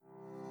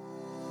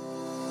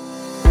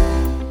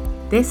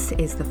This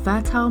is the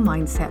Fertile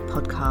Mindset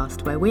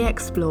podcast, where we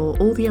explore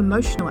all the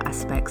emotional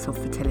aspects of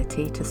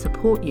fertility to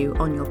support you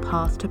on your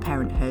path to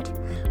parenthood.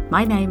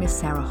 My name is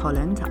Sarah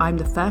Holland. I'm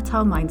the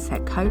Fertile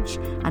Mindset coach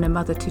and a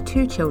mother to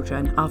 2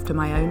 children after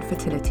my own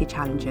fertility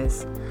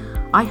challenges.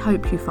 I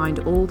hope you find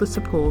all the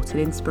support and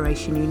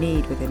inspiration you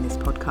need within this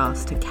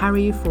podcast to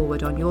carry you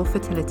forward on your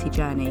fertility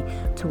journey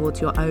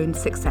towards your own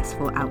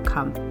successful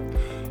outcome.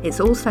 It's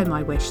also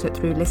my wish that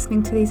through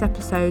listening to these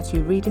episodes,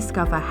 you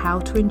rediscover how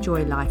to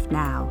enjoy life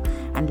now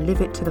and live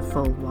it to the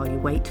full while you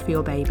wait for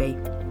your baby.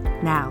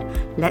 Now,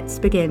 let's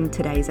begin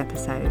today's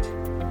episode.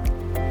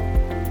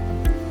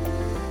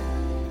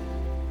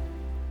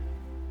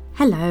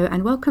 Hello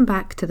and welcome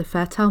back to the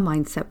Fertile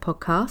Mindset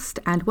podcast,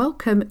 and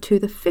welcome to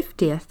the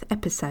 50th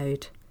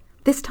episode.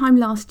 This time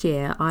last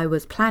year, I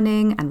was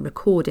planning and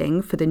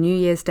recording for the New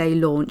Year's Day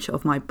launch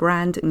of my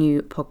brand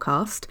new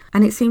podcast,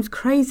 and it seems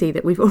crazy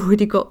that we've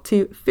already got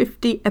to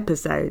 50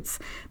 episodes.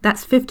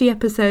 That's 50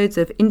 episodes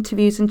of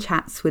interviews and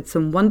chats with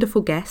some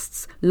wonderful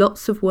guests,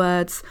 lots of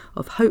words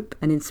of hope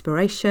and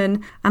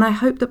inspiration, and I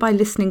hope that by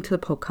listening to the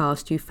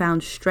podcast, you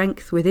found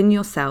strength within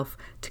yourself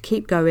to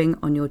keep going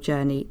on your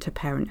journey to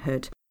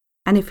parenthood.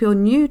 And if you're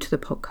new to the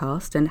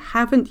podcast and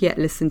haven't yet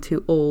listened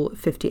to all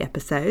 50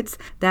 episodes,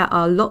 there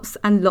are lots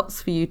and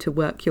lots for you to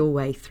work your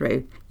way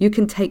through. You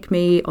can take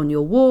me on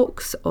your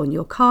walks, on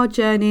your car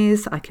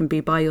journeys. I can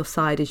be by your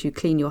side as you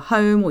clean your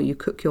home or you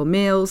cook your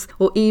meals,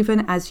 or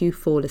even as you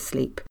fall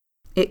asleep.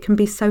 It can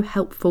be so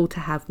helpful to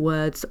have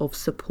words of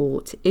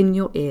support in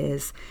your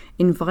ears,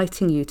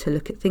 inviting you to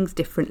look at things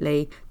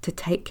differently, to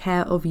take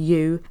care of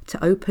you,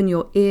 to open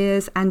your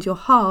ears and your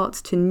heart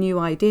to new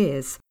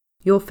ideas.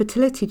 Your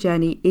fertility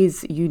journey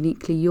is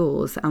uniquely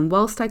yours, and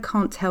whilst I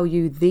can't tell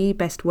you the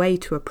best way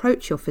to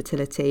approach your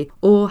fertility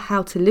or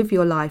how to live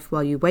your life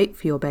while you wait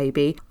for your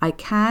baby, I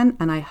can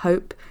and I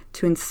hope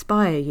to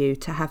inspire you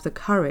to have the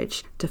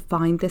courage to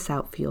find this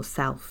out for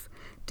yourself.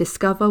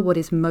 Discover what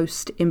is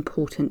most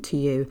important to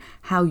you,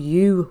 how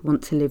you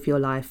want to live your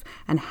life,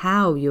 and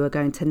how you are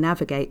going to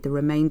navigate the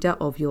remainder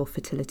of your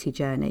fertility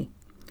journey.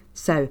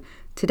 So,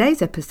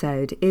 today's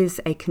episode is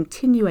a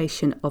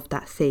continuation of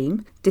that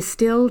theme,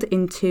 distilled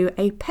into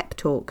a pep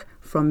talk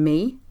from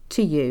me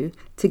to you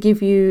to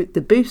give you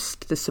the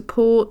boost, the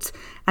support,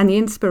 and the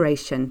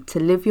inspiration to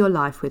live your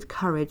life with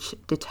courage,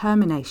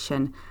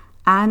 determination,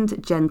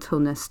 and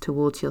gentleness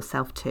towards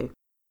yourself too.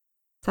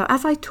 So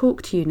as I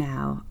talk to you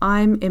now,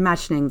 I'm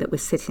imagining that we're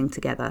sitting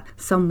together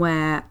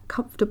somewhere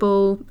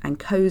comfortable and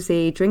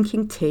cozy,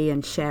 drinking tea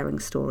and sharing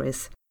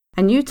stories.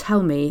 And you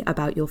tell me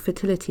about your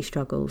fertility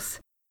struggles.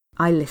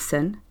 I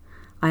listen.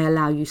 I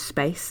allow you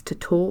space to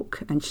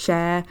talk and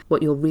share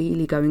what you're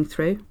really going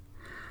through.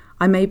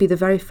 I may be the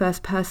very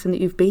first person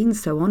that you've been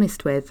so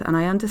honest with, and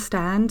I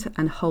understand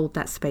and hold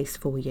that space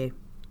for you.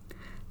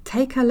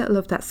 Take a little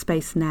of that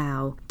space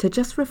now to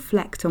just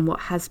reflect on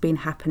what has been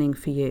happening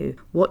for you,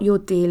 what you're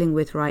dealing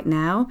with right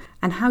now,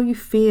 and how you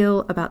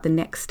feel about the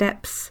next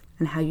steps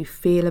and how you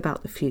feel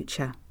about the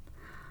future.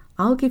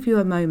 I'll give you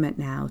a moment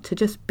now to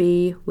just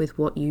be with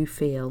what you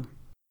feel.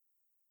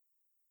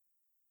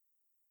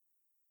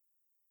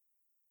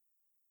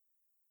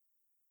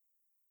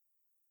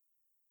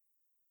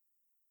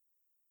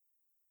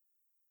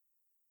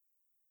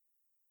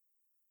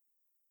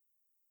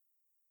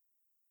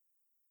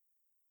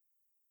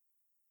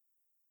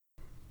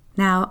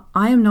 Now,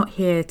 I am not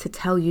here to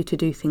tell you to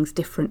do things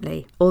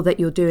differently or that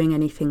you're doing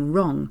anything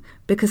wrong,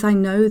 because I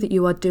know that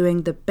you are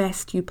doing the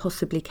best you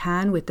possibly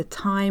can with the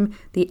time,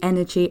 the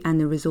energy, and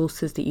the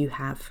resources that you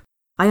have.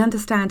 I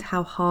understand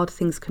how hard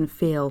things can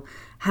feel,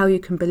 how you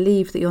can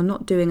believe that you're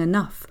not doing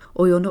enough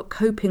or you're not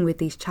coping with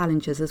these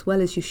challenges as well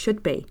as you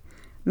should be.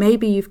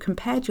 Maybe you've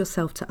compared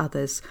yourself to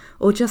others,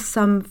 or just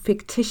some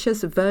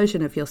fictitious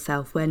version of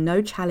yourself where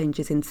no challenge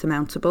is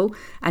insurmountable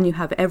and you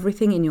have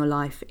everything in your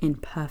life in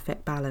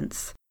perfect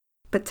balance.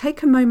 But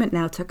take a moment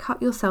now to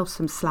cut yourself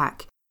some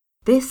slack.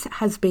 This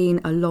has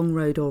been a long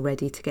road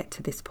already to get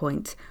to this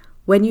point.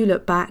 When you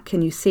look back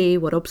and you see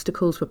what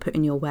obstacles were put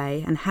in your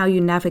way and how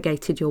you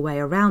navigated your way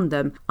around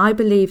them, I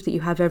believe that you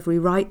have every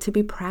right to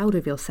be proud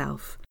of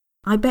yourself.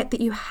 I bet that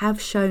you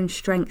have shown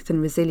strength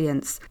and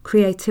resilience,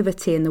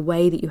 creativity in the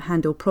way that you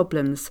handle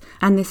problems,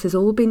 and this has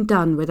all been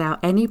done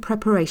without any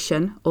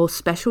preparation or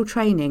special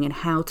training in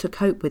how to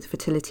cope with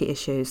fertility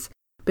issues.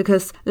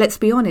 Because, let's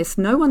be honest,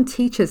 no one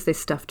teaches this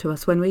stuff to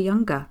us when we're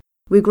younger.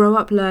 We grow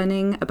up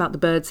learning about the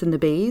birds and the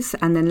bees,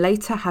 and then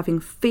later having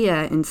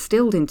fear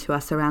instilled into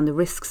us around the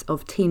risks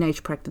of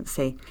teenage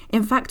pregnancy.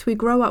 In fact, we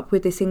grow up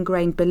with this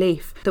ingrained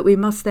belief that we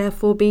must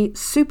therefore be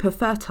super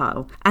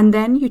fertile. And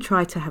then you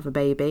try to have a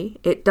baby.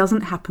 It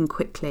doesn't happen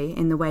quickly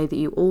in the way that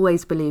you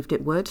always believed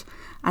it would,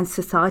 and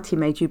society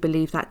made you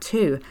believe that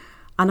too.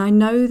 And I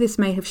know this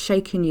may have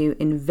shaken you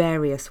in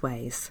various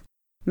ways.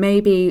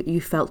 Maybe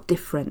you felt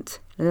different,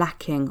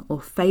 lacking,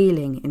 or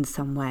failing in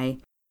some way.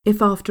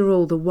 If after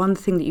all, the one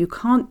thing that you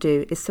can't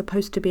do is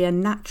supposed to be a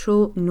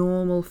natural,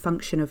 normal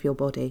function of your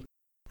body.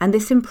 And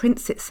this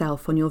imprints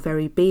itself on your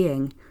very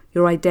being,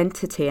 your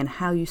identity, and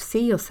how you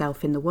see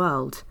yourself in the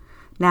world.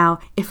 Now,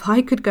 if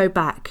I could go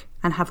back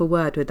and have a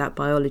word with that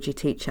biology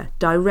teacher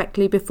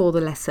directly before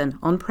the lesson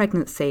on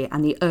pregnancy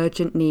and the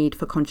urgent need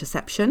for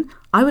contraception,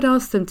 I would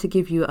ask them to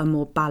give you a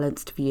more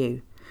balanced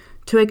view.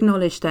 To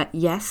acknowledge that,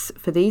 yes,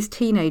 for these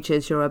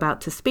teenagers you're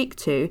about to speak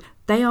to,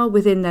 they are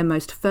within their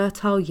most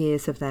fertile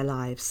years of their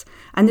lives,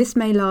 and this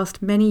may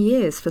last many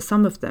years for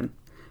some of them.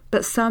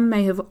 But some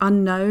may have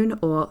unknown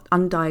or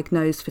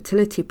undiagnosed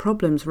fertility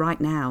problems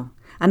right now,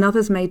 and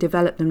others may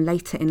develop them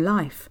later in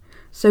life.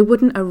 So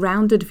wouldn't a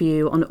rounded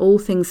view on all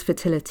things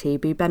fertility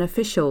be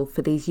beneficial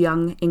for these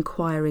young,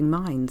 inquiring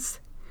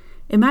minds?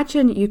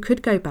 Imagine you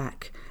could go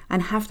back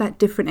and have that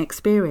different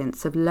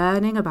experience of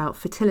learning about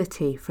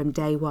fertility from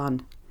day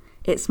one.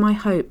 It's my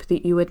hope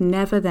that you would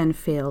never then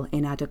feel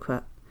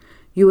inadequate.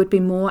 You would be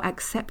more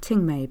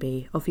accepting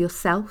maybe of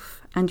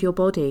yourself and your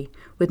body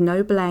with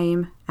no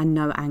blame and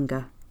no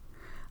anger.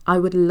 I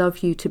would love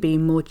you to be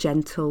more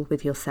gentle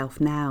with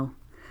yourself now.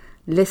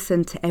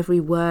 Listen to every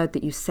word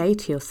that you say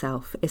to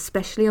yourself,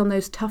 especially on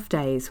those tough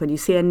days when you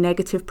see a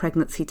negative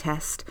pregnancy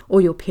test or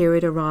your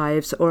period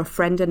arrives or a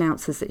friend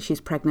announces that she's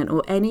pregnant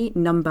or any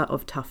number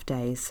of tough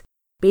days.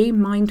 Be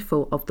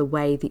mindful of the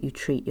way that you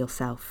treat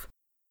yourself.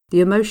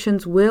 The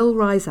emotions will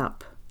rise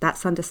up,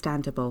 that's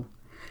understandable,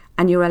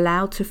 and you're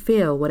allowed to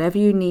feel whatever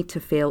you need to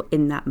feel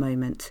in that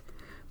moment.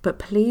 But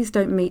please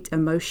don't meet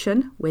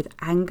emotion with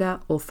anger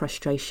or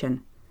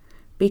frustration.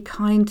 Be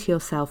kind to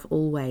yourself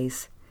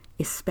always,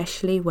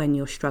 especially when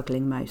you're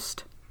struggling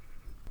most.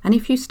 And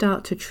if you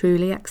start to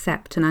truly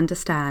accept and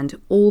understand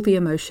all the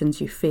emotions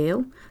you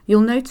feel,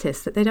 you'll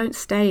notice that they don't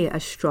stay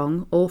as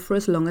strong or for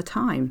as long a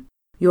time.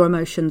 Your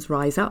emotions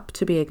rise up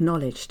to be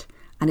acknowledged,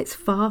 and it's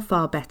far,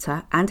 far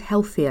better and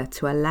healthier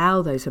to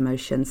allow those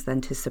emotions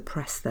than to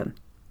suppress them.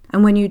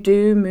 And when you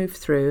do move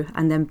through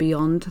and then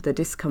beyond the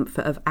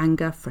discomfort of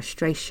anger,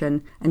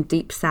 frustration, and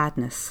deep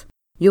sadness,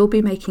 you'll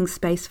be making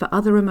space for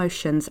other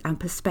emotions and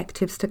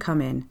perspectives to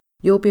come in.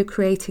 You'll be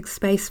creating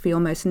space for your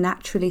most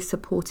naturally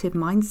supportive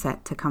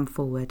mindset to come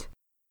forward.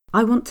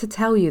 I want to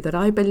tell you that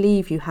I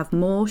believe you have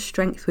more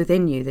strength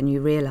within you than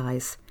you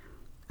realise.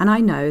 And I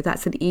know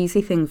that's an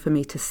easy thing for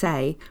me to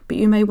say, but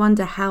you may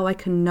wonder how I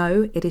can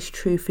know it is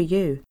true for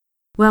you.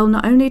 Well,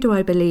 not only do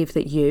I believe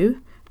that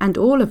you and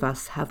all of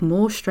us have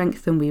more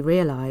strength than we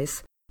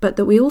realise, but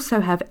that we also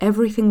have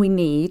everything we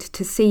need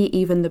to see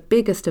even the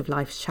biggest of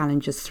life's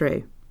challenges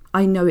through.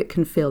 I know it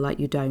can feel like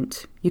you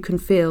don't. You can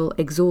feel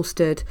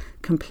exhausted,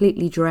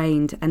 completely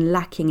drained, and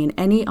lacking in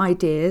any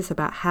ideas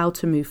about how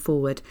to move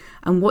forward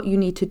and what you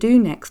need to do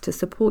next to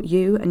support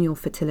you and your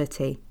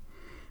fertility.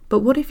 But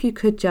what if you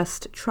could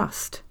just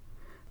trust?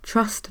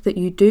 Trust that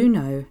you do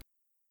know.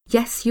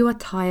 Yes, you are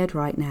tired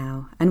right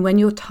now, and when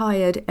you're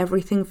tired,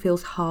 everything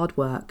feels hard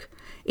work.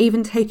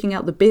 Even taking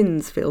out the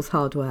bins feels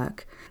hard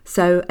work.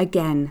 So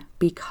again,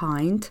 be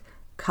kind,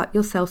 cut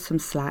yourself some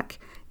slack,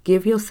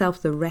 give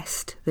yourself the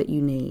rest that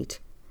you need.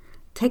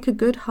 Take a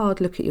good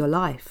hard look at your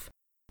life.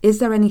 Is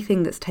there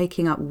anything that's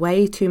taking up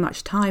way too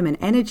much time and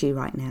energy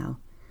right now?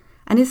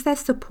 And is there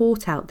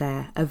support out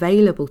there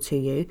available to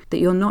you that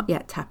you're not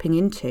yet tapping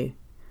into?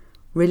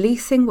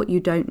 Releasing what you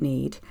don't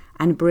need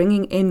and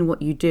bringing in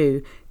what you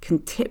do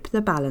can tip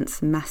the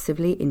balance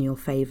massively in your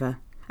favour.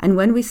 And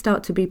when we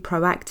start to be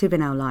proactive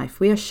in our life,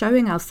 we are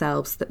showing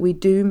ourselves that we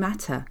do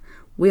matter.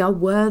 We are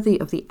worthy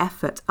of the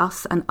effort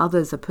us and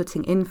others are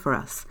putting in for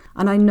us.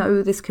 And I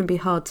know this can be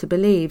hard to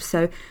believe,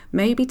 so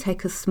maybe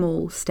take a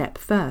small step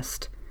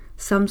first.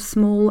 Some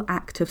small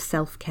act of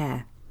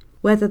self-care.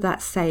 Whether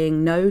that's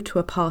saying no to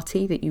a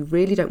party that you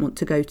really don't want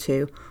to go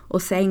to, or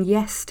saying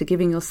yes to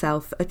giving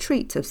yourself a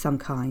treat of some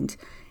kind.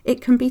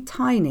 It can be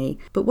tiny,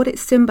 but what it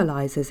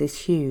symbolises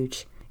is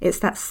huge. It's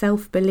that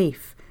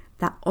self-belief,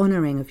 that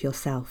honouring of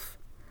yourself.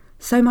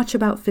 So much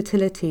about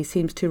fertility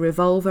seems to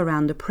revolve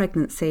around the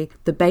pregnancy,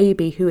 the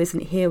baby who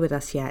isn't here with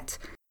us yet.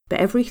 But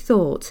every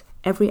thought,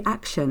 every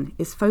action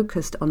is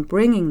focused on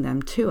bringing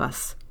them to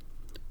us.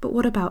 But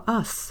what about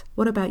us?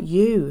 What about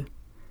you?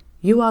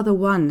 You are the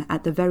one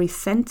at the very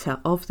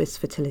centre of this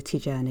fertility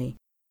journey.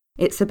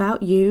 It's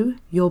about you,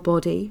 your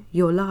body,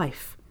 your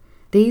life.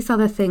 These are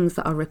the things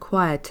that are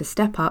required to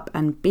step up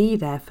and be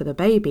there for the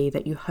baby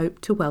that you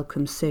hope to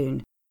welcome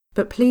soon.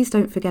 But please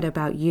don't forget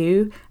about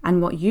you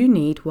and what you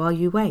need while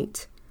you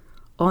wait.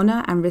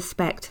 Honour and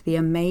respect the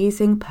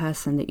amazing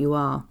person that you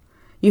are.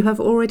 You have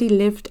already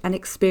lived and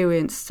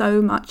experienced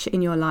so much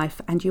in your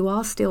life and you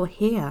are still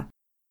here.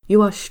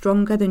 You are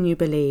stronger than you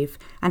believe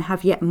and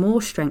have yet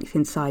more strength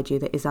inside you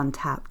that is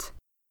untapped.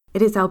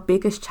 It is our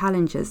biggest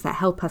challenges that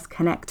help us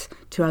connect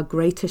to our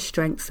greatest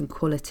strengths and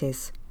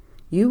qualities.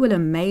 You will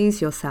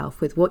amaze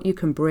yourself with what you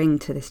can bring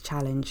to this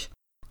challenge.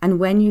 And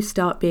when you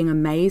start being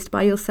amazed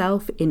by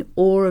yourself in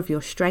awe of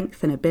your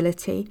strength and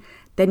ability,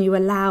 then you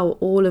allow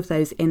all of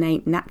those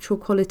innate natural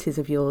qualities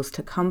of yours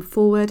to come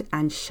forward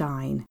and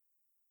shine.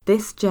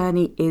 This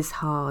journey is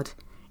hard.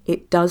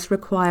 It does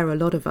require a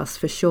lot of us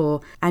for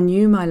sure, and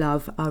you, my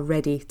love, are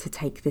ready to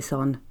take this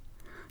on.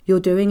 You're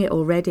doing it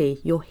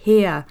already. You're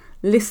here,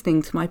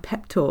 listening to my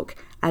pep talk,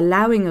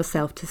 allowing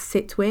yourself to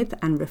sit with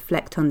and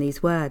reflect on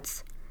these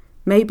words.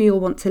 Maybe you'll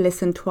want to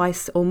listen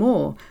twice or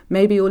more.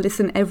 Maybe you'll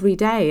listen every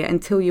day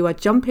until you are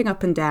jumping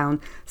up and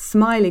down,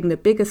 smiling the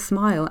biggest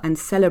smile and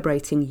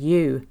celebrating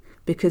you.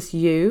 Because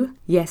you,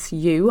 yes,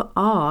 you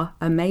are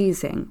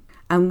amazing.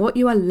 And what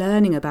you are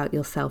learning about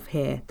yourself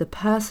here, the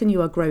person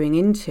you are growing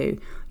into,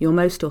 your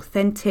most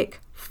authentic,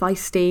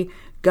 feisty,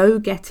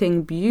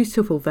 go-getting,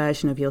 beautiful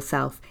version of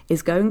yourself,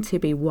 is going to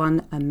be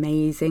one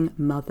amazing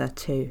mother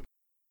too.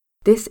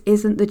 This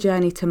isn't the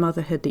journey to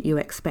motherhood that you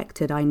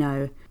expected, I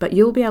know, but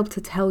you'll be able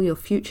to tell your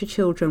future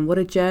children what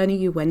a journey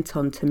you went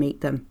on to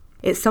meet them.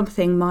 It's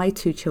something my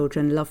 2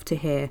 children love to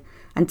hear,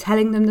 and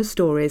telling them the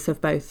stories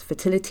of both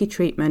fertility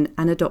treatment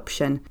and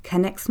adoption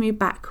connects me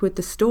back with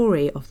the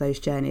story of those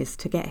journeys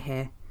to get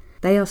here.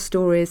 They are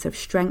stories of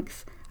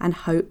strength and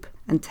hope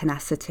and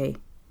tenacity.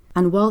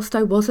 And whilst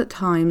I was at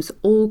times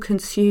all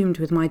consumed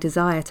with my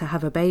desire to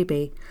have a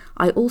baby,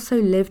 I also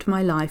lived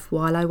my life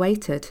while I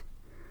waited.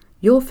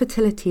 Your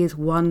fertility is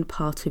one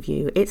part of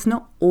you. It's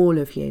not all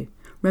of you.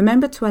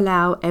 Remember to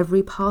allow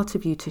every part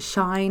of you to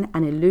shine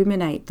and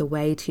illuminate the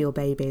way to your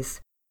babies.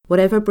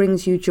 Whatever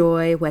brings you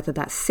joy, whether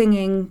that's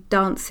singing,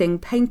 dancing,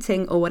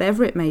 painting, or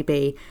whatever it may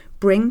be,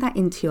 bring that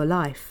into your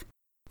life.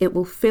 It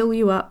will fill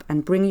you up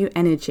and bring you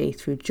energy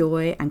through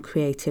joy and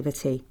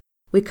creativity.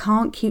 We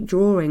can't keep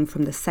drawing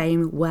from the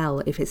same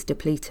well if it's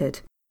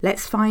depleted.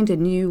 Let's find a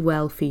new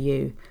well for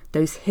you,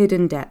 those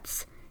hidden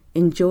depths.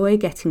 Enjoy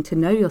getting to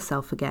know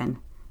yourself again.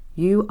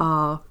 You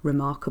are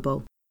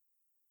remarkable.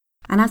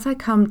 And as I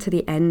come to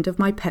the end of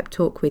my pep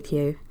talk with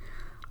you,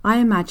 I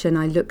imagine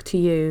I look to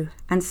you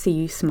and see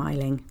you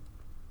smiling.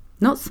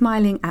 Not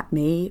smiling at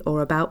me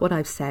or about what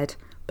I've said,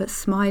 but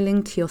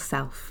smiling to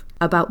yourself,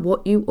 about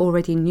what you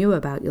already knew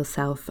about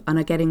yourself and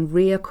are getting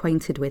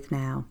reacquainted with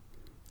now.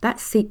 That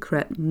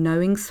secret,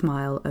 knowing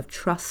smile of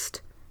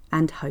trust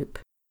and hope.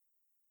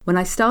 When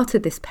I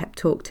started this pep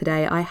talk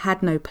today, I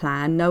had no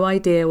plan, no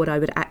idea what I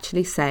would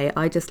actually say.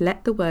 I just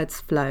let the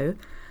words flow.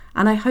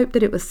 And I hope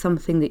that it was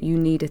something that you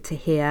needed to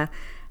hear,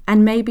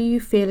 and maybe you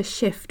feel a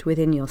shift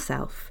within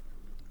yourself.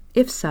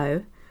 If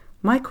so,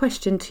 my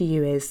question to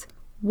you is,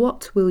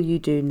 what will you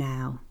do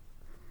now?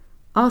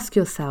 Ask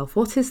yourself,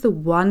 what is the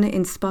one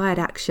inspired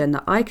action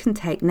that I can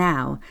take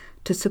now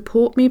to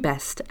support me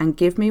best and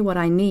give me what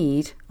I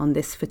need on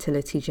this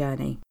fertility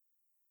journey?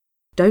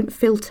 Don't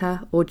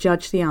filter or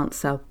judge the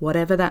answer,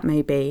 whatever that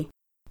may be.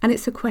 And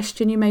it's a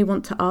question you may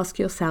want to ask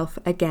yourself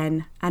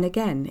again and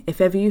again. If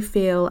ever you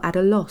feel at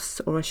a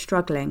loss or are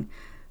struggling,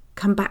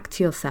 come back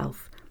to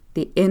yourself,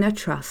 the inner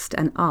trust,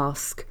 and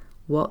ask,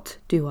 what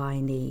do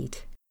I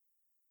need?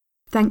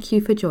 Thank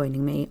you for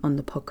joining me on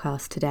the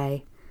podcast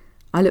today.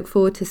 I look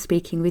forward to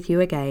speaking with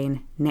you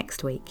again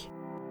next week.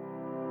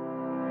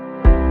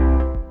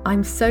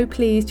 I'm so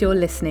pleased you're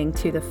listening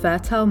to the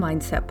Fertile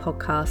Mindset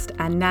podcast,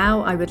 and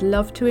now I would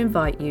love to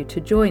invite you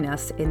to join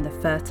us in the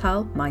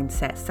Fertile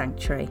Mindset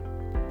Sanctuary.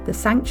 The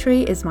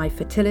Sanctuary is my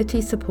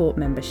fertility support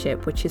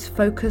membership, which is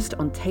focused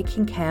on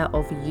taking care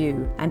of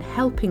you and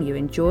helping you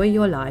enjoy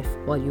your life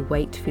while you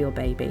wait for your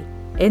baby.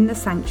 In the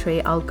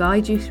Sanctuary, I'll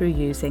guide you through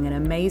using an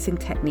amazing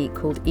technique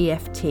called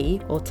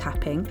EFT or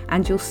tapping,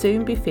 and you'll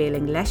soon be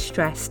feeling less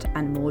stressed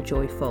and more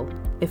joyful.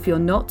 If you're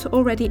not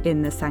already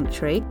in the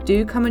Sanctuary,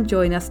 do come and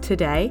join us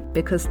today,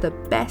 because the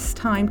best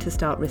time to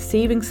start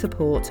receiving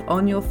support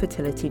on your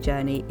fertility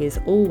journey is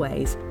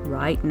always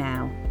right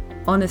now.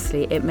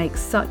 Honestly, it makes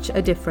such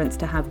a difference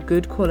to have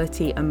good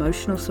quality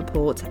emotional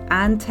support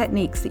and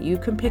techniques that you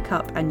can pick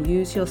up and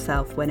use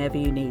yourself whenever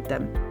you need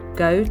them.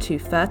 Go to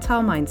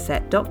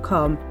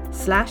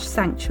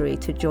fertilemindset.com/sanctuary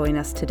to join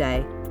us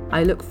today.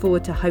 I look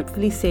forward to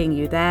hopefully seeing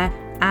you there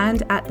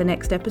and at the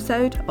next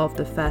episode of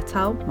the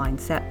Fertile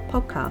Mindset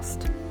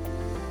podcast.